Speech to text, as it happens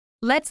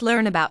Let's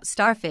learn about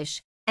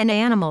starfish, an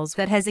animal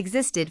that has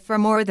existed for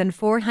more than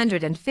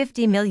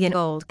 450 million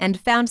old and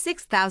found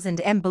 6,000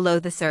 m below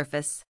the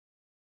surface.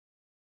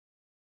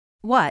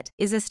 What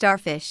is a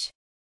starfish?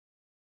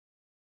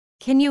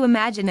 Can you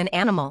imagine an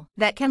animal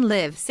that can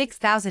live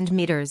 6,000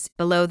 meters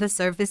below the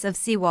surface of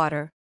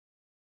seawater?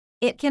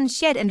 It can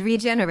shed and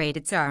regenerate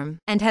its arm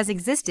and has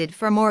existed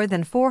for more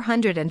than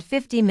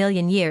 450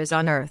 million years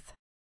on Earth.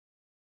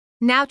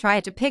 Now try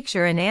to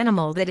picture an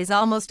animal that is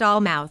almost all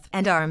mouth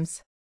and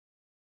arms.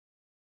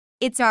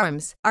 Its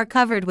arms are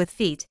covered with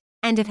feet,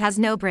 and it has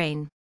no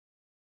brain.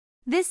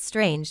 This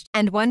strange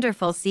and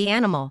wonderful sea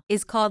animal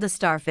is called a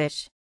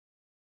starfish.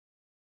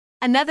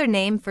 Another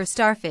name for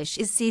starfish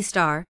is sea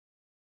star.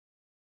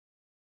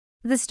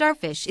 The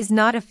starfish is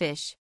not a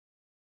fish.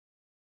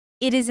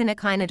 It is an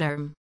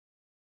echinoderm.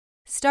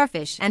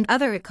 Starfish and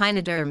other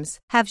echinoderms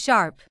have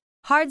sharp,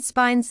 hard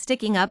spines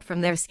sticking up from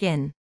their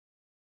skin.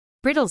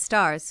 Brittle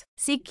stars,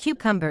 sea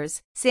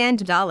cucumbers,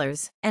 sand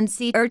dollars, and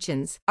sea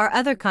urchins are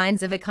other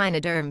kinds of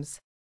echinoderms.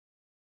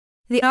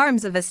 The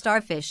arms of a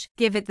starfish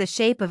give it the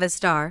shape of a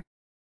star.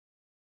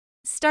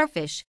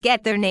 Starfish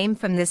get their name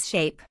from this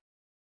shape.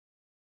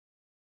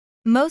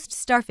 Most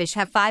starfish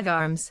have 5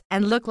 arms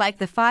and look like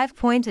the 5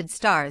 pointed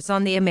stars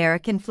on the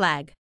American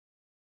flag.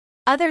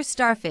 Other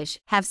starfish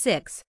have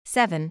 6,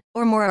 7,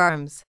 or more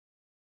arms.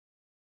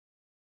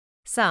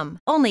 Some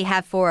only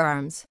have 4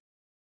 arms.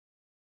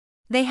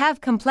 They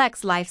have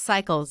complex life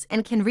cycles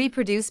and can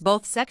reproduce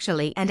both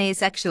sexually and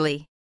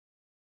asexually.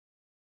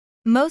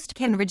 Most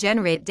can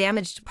regenerate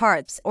damaged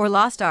parts or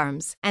lost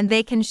arms, and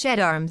they can shed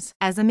arms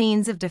as a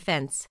means of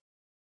defense.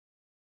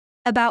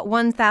 About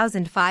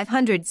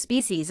 1,500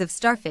 species of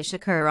starfish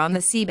occur on the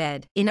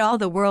seabed in all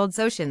the world's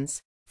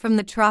oceans, from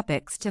the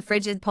tropics to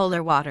frigid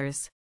polar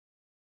waters.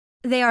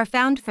 They are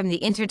found from the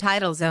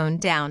intertidal zone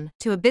down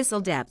to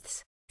abyssal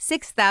depths,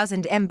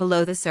 6,000 m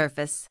below the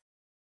surface.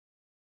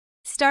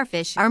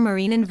 Starfish are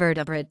marine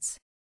invertebrates.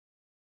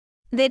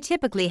 They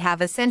typically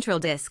have a central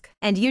disc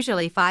and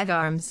usually 5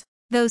 arms,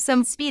 though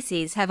some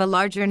species have a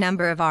larger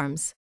number of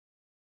arms.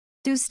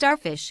 Do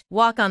starfish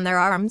walk on their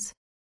arms?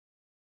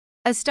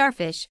 A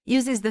starfish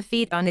uses the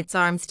feet on its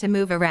arms to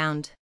move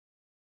around.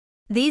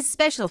 These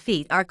special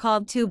feet are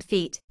called tube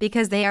feet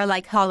because they are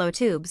like hollow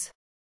tubes.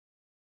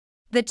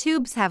 The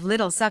tubes have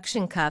little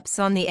suction cups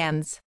on the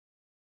ends.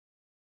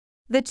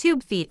 The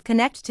tube feet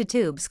connect to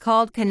tubes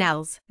called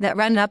canals that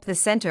run up the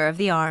center of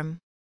the arm.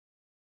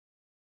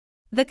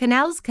 The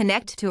canals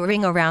connect to a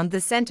ring around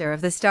the center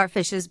of the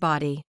starfish's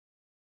body.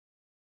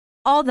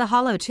 All the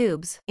hollow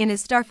tubes in a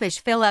starfish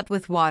fill up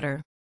with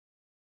water.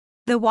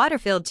 The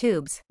water-filled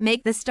tubes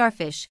make the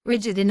starfish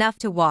rigid enough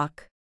to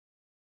walk.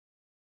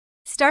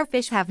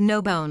 Starfish have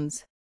no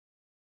bones.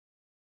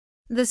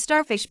 The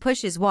starfish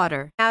pushes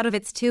water out of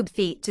its tube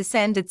feet to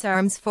send its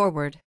arms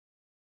forward.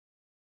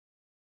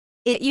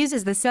 It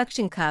uses the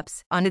suction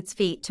cups on its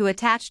feet to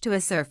attach to a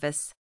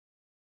surface.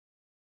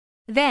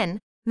 Then,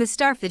 the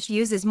starfish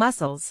uses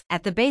muscles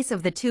at the base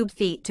of the tube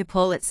feet to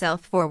pull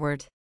itself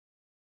forward.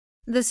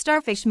 The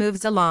starfish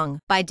moves along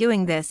by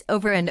doing this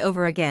over and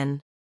over again.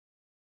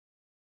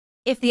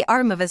 If the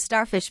arm of a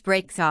starfish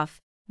breaks off,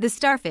 the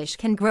starfish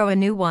can grow a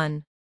new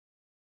one.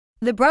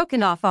 The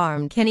broken-off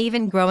arm can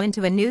even grow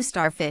into a new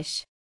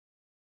starfish.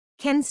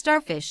 Can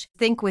starfish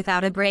think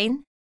without a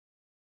brain?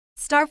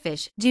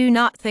 Starfish do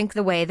not think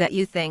the way that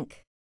you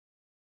think.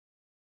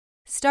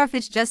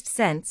 Starfish just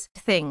sense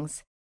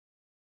things.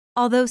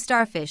 Although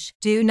starfish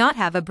do not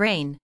have a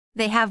brain,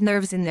 they have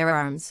nerves in their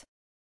arms.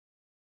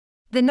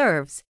 The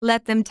nerves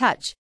let them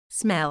touch,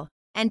 smell,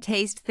 and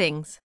taste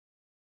things.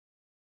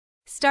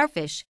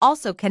 Starfish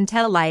also can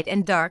tell light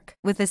and dark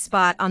with a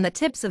spot on the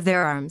tips of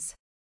their arms.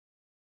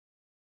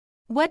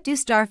 What do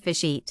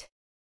starfish eat?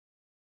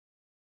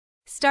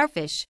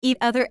 Starfish eat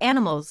other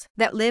animals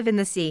that live in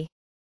the sea.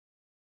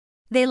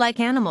 They like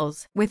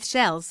animals with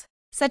shells,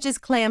 such as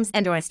clams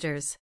and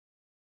oysters.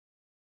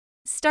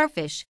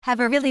 Starfish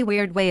have a really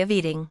weird way of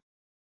eating.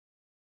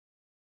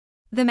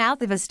 The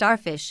mouth of a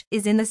starfish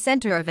is in the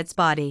center of its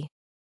body.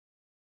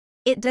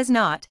 It does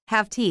not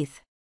have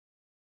teeth.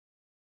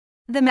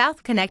 The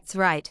mouth connects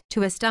right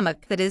to a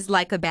stomach that is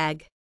like a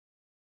bag.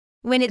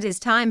 When it is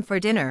time for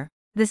dinner,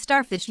 the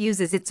starfish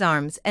uses its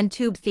arms and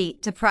tube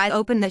feet to pry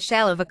open the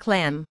shell of a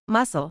clam,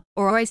 mussel,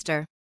 or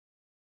oyster.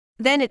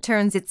 Then it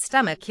turns its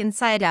stomach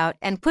inside out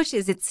and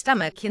pushes its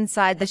stomach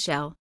inside the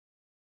shell.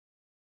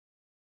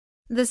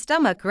 The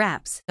stomach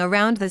wraps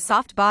around the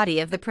soft body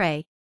of the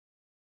prey.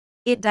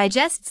 It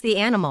digests the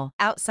animal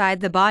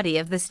outside the body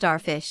of the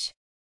starfish.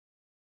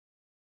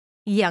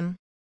 Yum!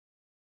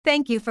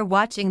 Thank you for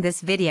watching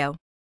this video.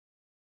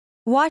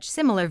 Watch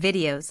similar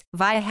videos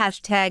via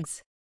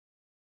hashtags.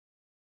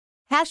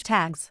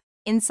 Hashtags: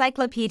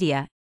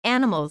 Encyclopedia,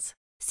 Animals,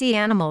 Sea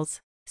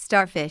Animals,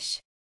 Starfish.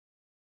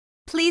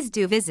 Please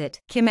do visit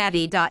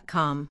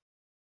Kimavi.com.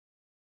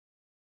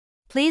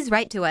 Please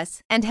write to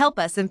us and help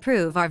us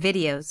improve our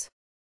videos.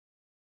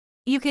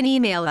 You can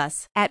email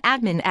us at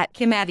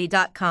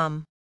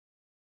admin@kimavi.com.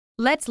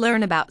 Let's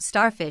learn about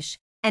starfish,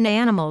 and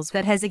animals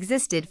that has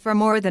existed for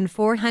more than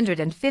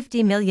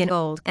 450 million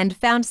old and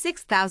found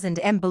 6,000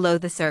 m below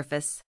the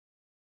surface.